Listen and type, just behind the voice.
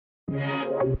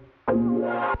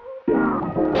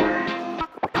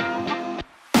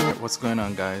What's going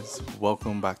on, guys?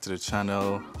 Welcome back to the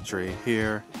channel. Dre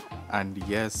here, and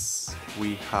yes,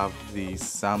 we have the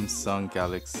Samsung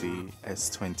Galaxy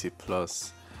S20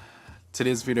 Plus.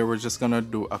 Today's video, we're just gonna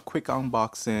do a quick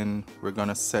unboxing. We're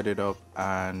gonna set it up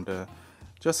and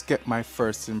just get my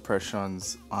first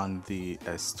impressions on the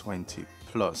S20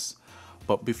 Plus.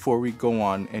 But before we go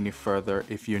on any further,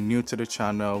 if you're new to the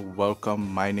channel,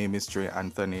 welcome. My name is Dre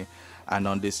Anthony, and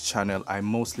on this channel I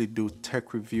mostly do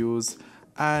tech reviews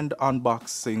and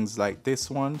unboxings like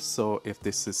this one. So if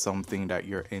this is something that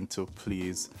you're into,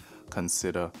 please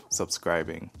consider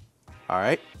subscribing.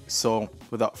 Alright, so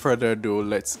without further ado,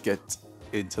 let's get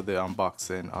into the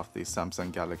unboxing of the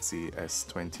Samsung Galaxy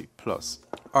S20 Plus.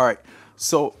 Alright,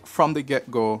 so from the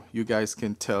get-go, you guys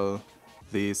can tell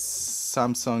the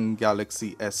Samsung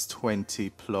Galaxy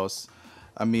S20 Plus,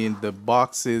 I mean, the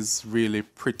box is really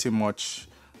pretty much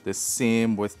the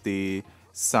same with the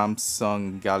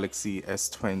Samsung Galaxy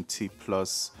S20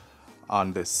 Plus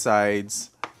on the sides,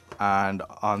 and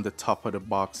on the top of the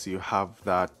box you have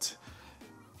that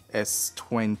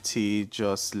S20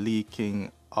 just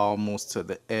leaking almost to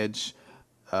the edge.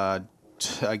 I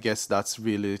guess that's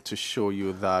really to show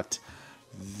you that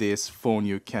this phone,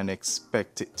 you can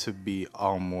expect it to be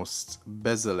almost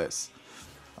bezel-less.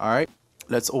 Alright,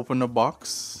 let's open the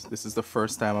box. This is the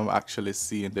first time I'm actually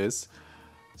seeing this,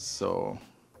 so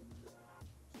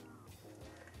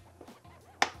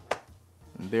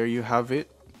there you have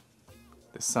it,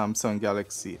 the Samsung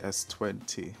Galaxy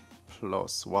S20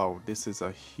 Plus. Wow, this is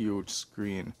a huge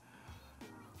screen.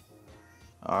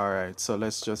 Alright, so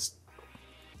let's just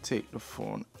take the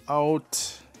phone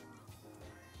out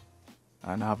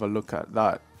and have a look at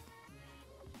that.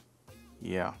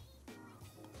 Yeah.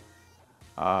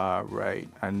 Alright,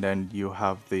 and then you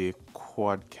have the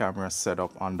quad camera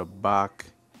setup on the back.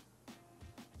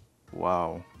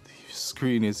 Wow, the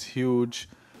screen is huge.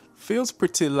 Feels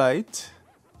pretty light.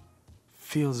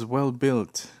 Feels well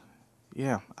built.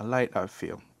 Yeah, I like that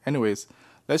feel. Anyways,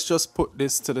 let's just put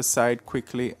this to the side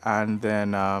quickly and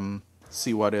then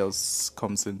see what else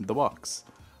comes in the box.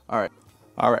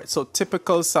 Alright, so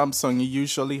typical Samsung, you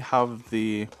usually have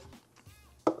this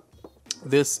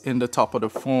in the top of the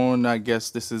phone. I guess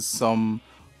this is some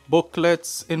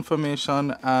booklets,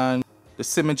 information, and the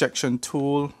SIM ejection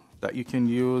tool that you can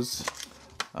use.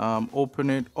 Open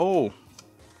it. Oh,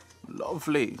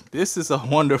 lovely. This is a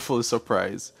wonderful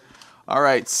surprise.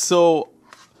 Alright, so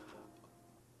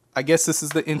I guess this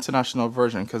is the international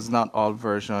version because not all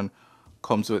version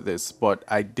comes with this, but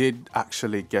I did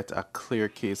actually get a clear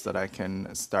case that I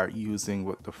can start using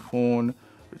with the phone,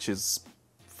 which is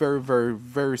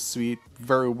very sweet,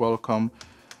 very welcome.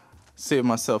 Save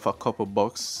myself a couple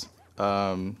bucks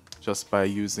just by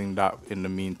using that in the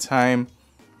meantime.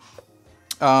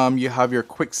 You have your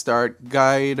quick start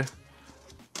guide,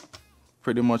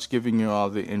 pretty much giving you all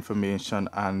the information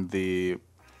and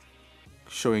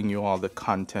showing you all the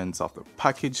contents of the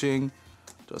packaging.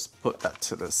 Just put that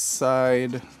to the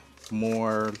side.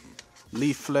 More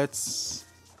leaflets,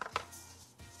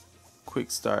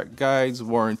 quick start guides,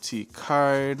 warranty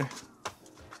card,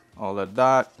 all of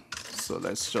that. So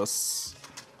let's just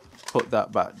put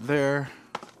that back there.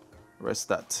 Rest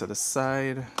that to the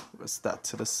side. Rest that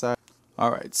to the side.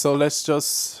 Alright, so let's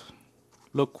just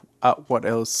look at what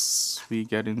else we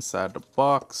get inside the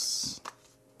box.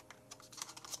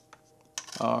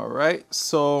 Alright,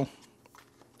 so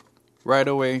right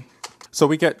away, so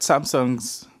we get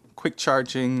Samsung's quick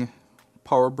charging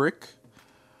power brick.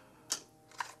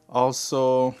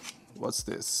 Also, what's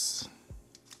this?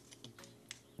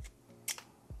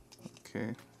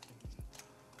 Okay,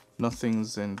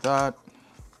 nothing's in that.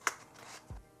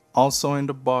 Also in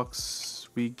the box,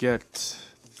 we get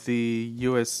the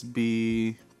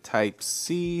USB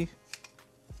Type-C,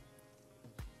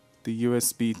 the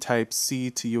USB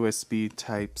Type-C to USB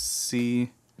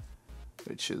Type-C,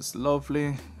 which is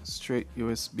lovely. Straight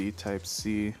USB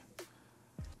Type-C.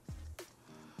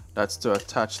 That's to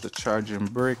attach the charging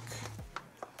brick.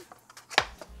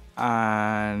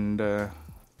 And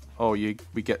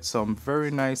we get some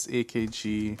very nice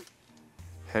AKG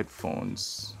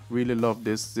headphones. Really love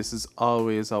this. This is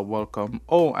always a welcome.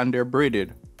 Oh, and they're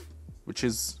braided, which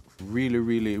is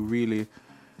really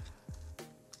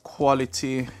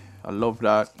quality. I love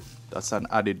that. That's an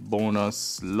added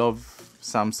bonus. Love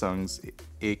Samsung's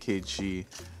AKG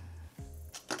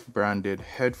branded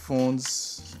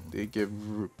headphones. They give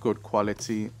good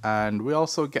quality, and we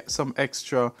also get some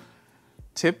extra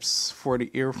tips for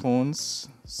the earphones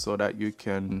so that you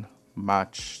can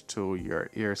match to your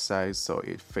ear size so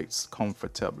it fits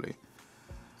comfortably.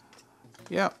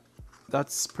 Yeah,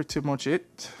 that's pretty much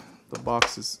it. The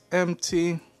box is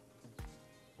empty.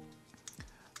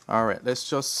 All right, let's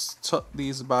just tuck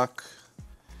these back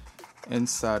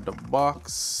inside the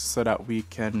box so that we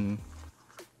can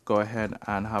go ahead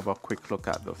and have a quick look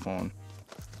at the phone.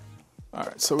 All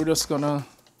right, so we're just gonna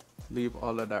leave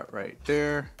all of that right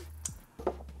there.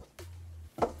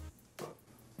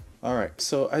 All right,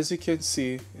 so as you can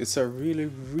see, it's a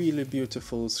really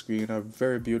beautiful screen, a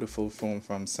very beautiful phone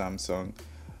from Samsung.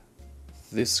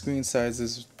 This screen size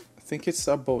is, I think it's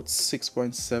about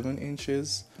 6.7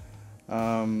 inches.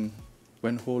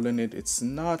 When holding it, it's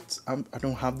not, I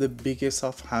don't have the biggest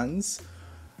of hands,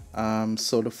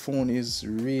 so the phone is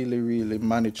really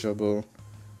manageable.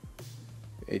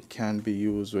 It can be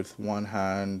used with one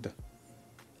hand,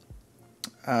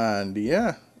 and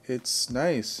yeah, it's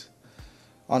nice.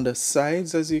 On the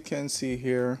sides, as you can see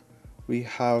here, we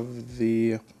have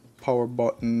the power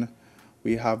button,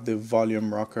 we have the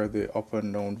volume rocker, the up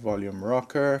and down volume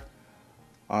rocker.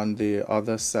 On the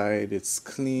other side, it's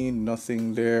clean,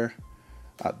 nothing there.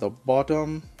 At the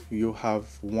bottom, you have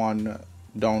one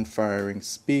down firing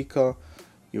speaker.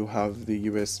 You have the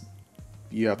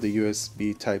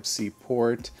USB Type-C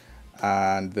port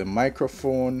and the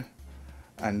microphone.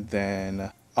 And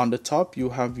then on the top, you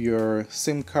have your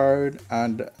SIM card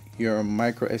and your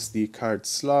micro SD card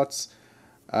slots.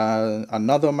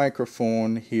 Another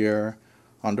microphone here.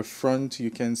 On the front, you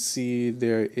can see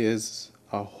there is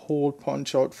a hole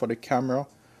punch out for the camera.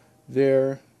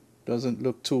 There, doesn't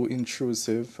look too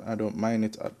intrusive. I don't mind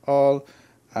it at all.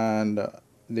 And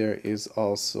there is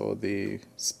also the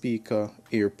speaker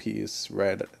earpiece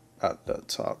right at the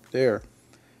top there.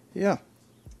 Yeah,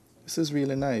 this is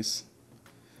really nice.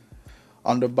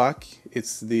 On the back,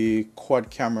 it's the quad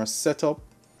camera setup.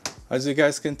 As you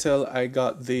guys can tell, I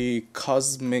got the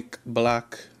cosmic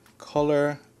black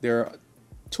color. There are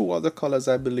two other colors,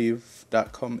 I believe,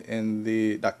 that comes in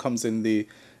the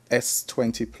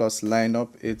S20 Plus lineup.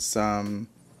 It's the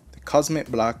cosmic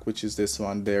black, which is this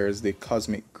one. There's the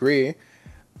cosmic gray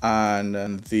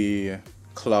and the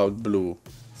cloud blue.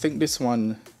 I think this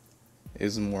one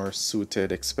is more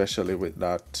suited, especially with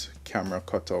that camera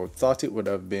cutout. Thought it would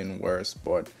have been worse,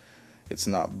 but it's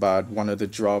not bad. One of the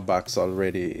drawbacks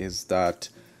already is that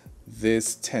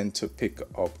this tend to pick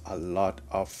up a lot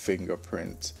of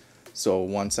fingerprint. So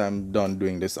once I'm done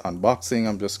doing this unboxing,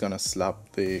 I'm just gonna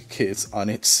slap the case on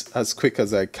it as quick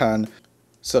as I can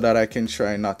so that I can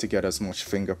try not to get as much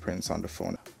fingerprints on the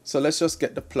phone. So let's just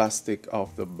get the plastic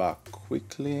off the back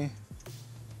quickly.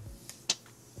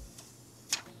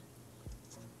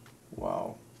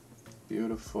 Wow,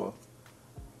 beautiful.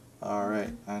 All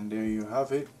right, and there you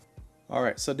have it. All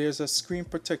right, so there's a screen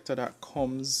protector that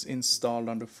comes installed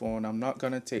on the phone. I'm not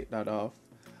gonna take that off.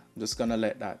 I'm just gonna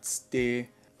let that stay.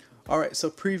 All right, so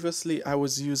previously I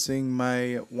was using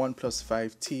my OnePlus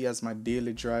 5T as my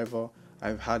daily driver.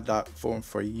 I've had that phone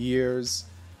for years.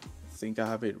 I think I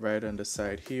have it right on the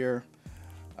side here.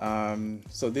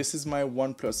 So this is my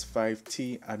OnePlus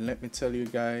 5T, and let me tell you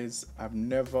guys, I've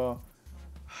never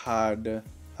had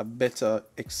a better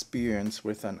experience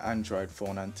with an Android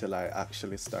phone until I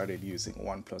actually started using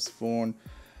OnePlus phone.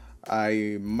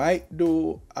 I might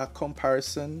do a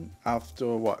comparison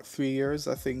after 3 years.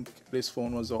 I think this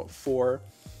phone was out 4.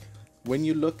 When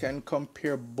you look and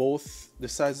compare both the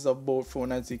sizes of both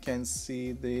phones, as you can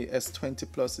see, the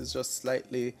S20 Plus is just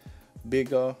slightly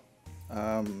bigger.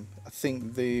 I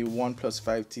think the OnePlus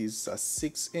 5T is a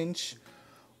 6-inch,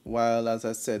 while, as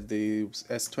I said, the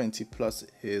S20 Plus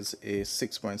is a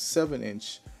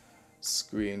 6.7-inch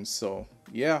screen. So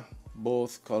yeah,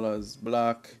 both colors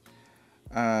black.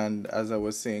 And as I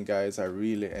was saying, guys, I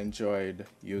really enjoyed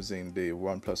using the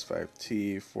OnePlus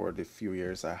 5T for the few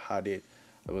years I had it.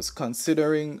 I was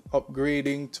considering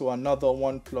upgrading to another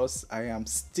OnePlus. I am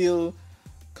still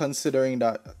considering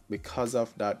that because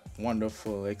of that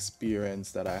wonderful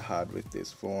experience that I had with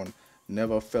this phone.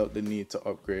 Never felt the need to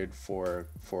upgrade for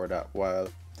that while.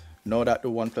 Now that the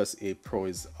OnePlus 8 Pro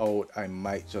is out, I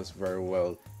might just very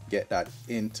well get that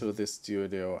into the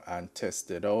studio and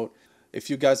test it out. If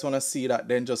you guys want to see that,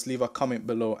 then just leave a comment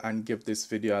below and give this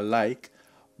video a like.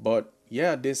 But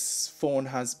yeah, this phone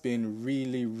has been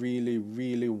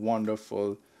really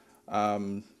wonderful.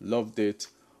 Loved it.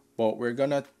 But we're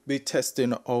gonna be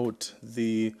testing out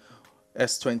the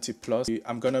S20 Plus.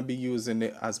 I'm gonna be using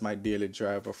it as my daily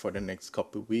driver for the next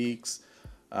couple weeks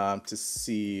to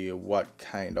see what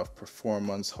kind of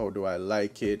performance, how do I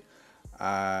like it,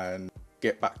 and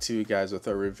get back to you guys with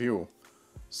a review.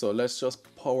 So let's just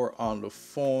power on the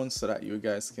phone so that you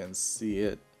guys can see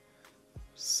it.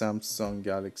 Samsung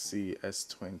Galaxy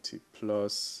S20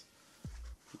 Plus.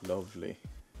 Lovely.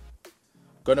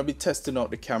 Gonna be testing out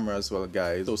the camera as well,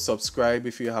 guys, so subscribe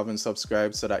if you haven't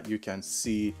subscribed so that you can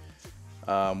see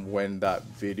when that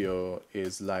video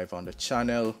is live on the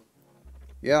channel.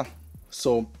 Yeah,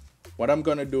 so what I'm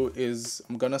gonna do is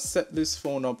I'm gonna set this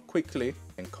phone up quickly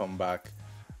and come back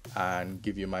and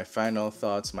give you my final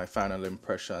thoughts, my final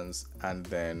impressions, and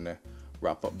then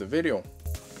wrap up the video.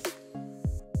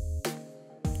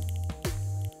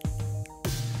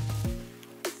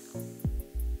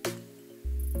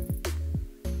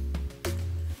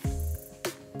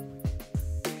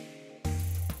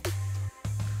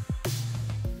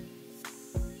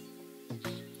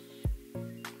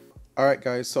 Alright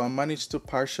guys, so I managed to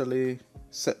partially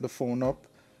set the phone up.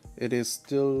 It is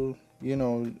still, you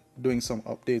know, doing some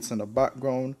updates in the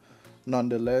background.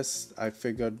 Nonetheless, I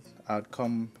figured I'd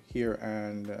come here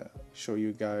and show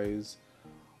you guys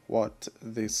what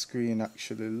the screen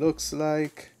actually looks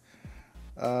like.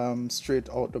 Straight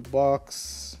out the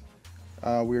box,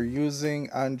 we're using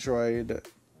Android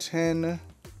 10.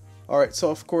 Alright,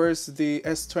 so of course the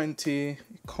S20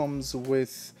 comes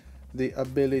with the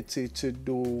ability to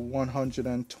do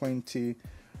 120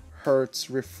 Hertz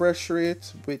refresh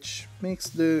rate, which makes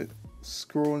the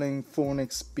scrolling phone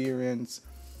experience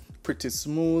pretty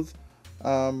smooth.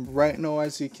 Right now,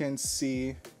 as you can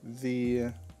see,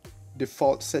 the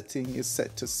default setting is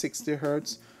set to 60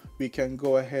 Hertz. We can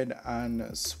go ahead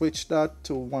and switch that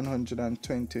to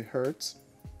 120 Hertz.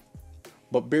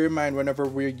 But bear in mind, whenever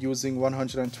we're using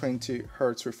 120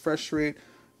 Hertz refresh rate,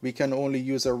 we can only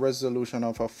use a resolution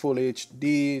of a full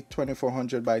HD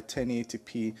 2400 by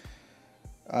 1080p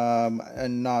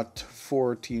and not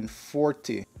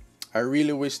 1440. I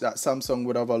really wish that Samsung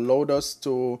would have allowed us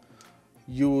to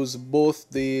use both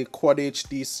the Quad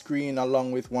HD screen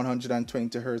along with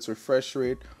 120 Hz refresh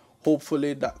rate.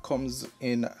 Hopefully that comes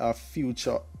in a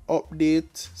future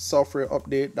update, software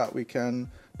update,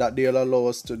 that they'll allow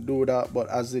us to do that. But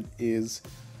as it is,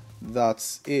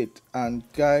 that's it. And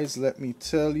guys, let me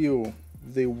tell you,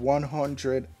 the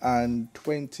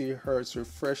 120 Hz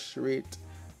refresh rate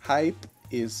hype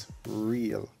is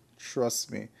real.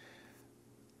 Trust me.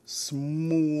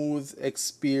 Smooth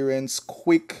experience,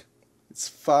 quick, it's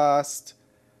fast.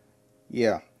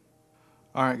 Yeah.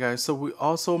 Alright guys, so we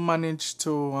also managed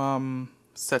to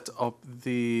set up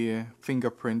the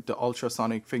fingerprint, the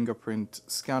ultrasonic fingerprint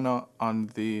scanner on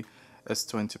the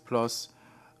S20 Plus.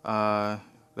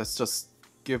 Let's just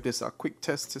give this a quick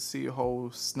test to see how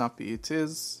snappy it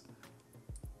is.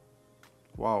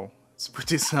 Wow, it's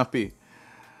pretty snappy.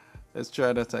 Let's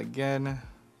try that again.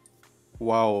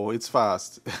 Wow, it's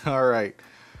fast. All right,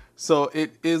 so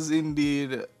it is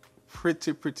indeed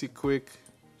pretty quick,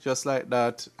 just like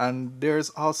that. And there's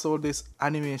also this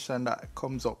animation that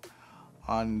comes up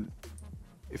on,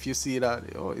 if you see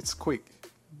that, oh, it's quick.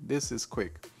 This is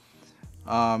quick.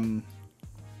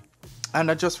 And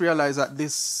I just realized that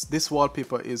this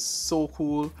wallpaper is so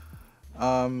cool.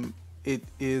 It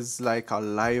is like a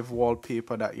live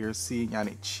wallpaper that you're seeing, and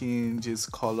it changes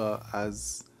color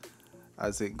as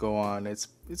it go on. It's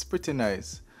pretty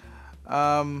nice.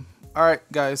 Alright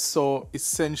guys, so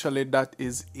essentially that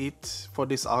is it for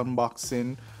this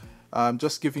unboxing.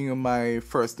 Just giving you my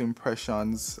first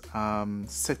impressions,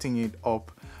 setting it up,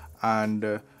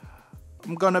 and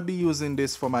I'm gonna be using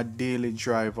this for my daily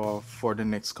driver for the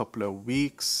next couple of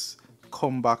weeks.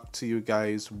 Come back to you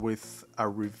guys with a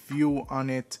review on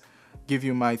it, give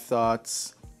you my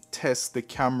thoughts, test the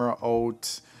camera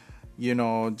out, you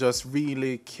know, just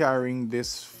really carrying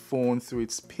this phone through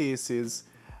its paces,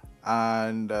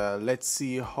 and let's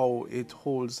see how it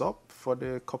holds up for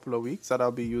the couple of weeks that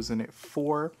I'll be using it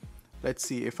for. Let's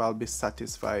see if I'll be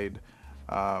satisfied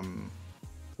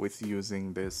with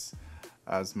using this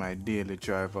as my daily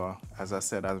driver. As I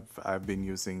said, I've been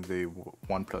using the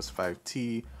OnePlus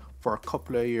 5T for a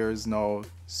couple of years now,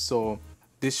 so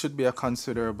this should be a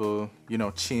considerable, you know,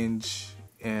 change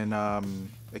in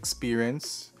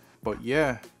experience. But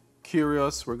yeah,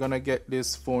 curious. We're gonna get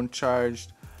this phone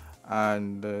charged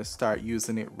and start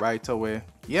using it right away.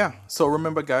 Yeah, so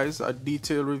remember guys, a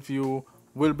detailed review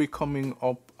will be coming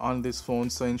up on this phone,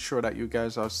 so ensure that you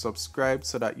guys are subscribed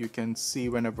so that you can see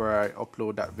whenever I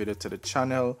upload that video to the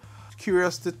channel.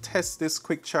 Curious to test this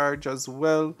quick charge as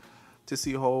well to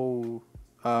see how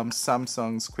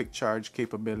Samsung's quick charge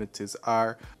capabilities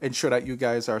are. Ensure that you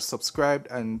guys are subscribed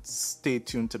and stay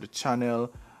tuned to the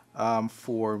channel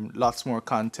for lots more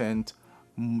content,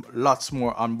 lots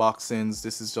more unboxings.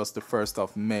 This is just the first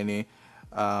of many.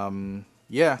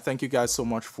 Yeah, thank you guys so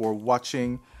much for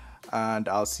watching, and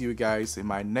I'll see you guys in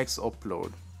my next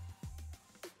upload.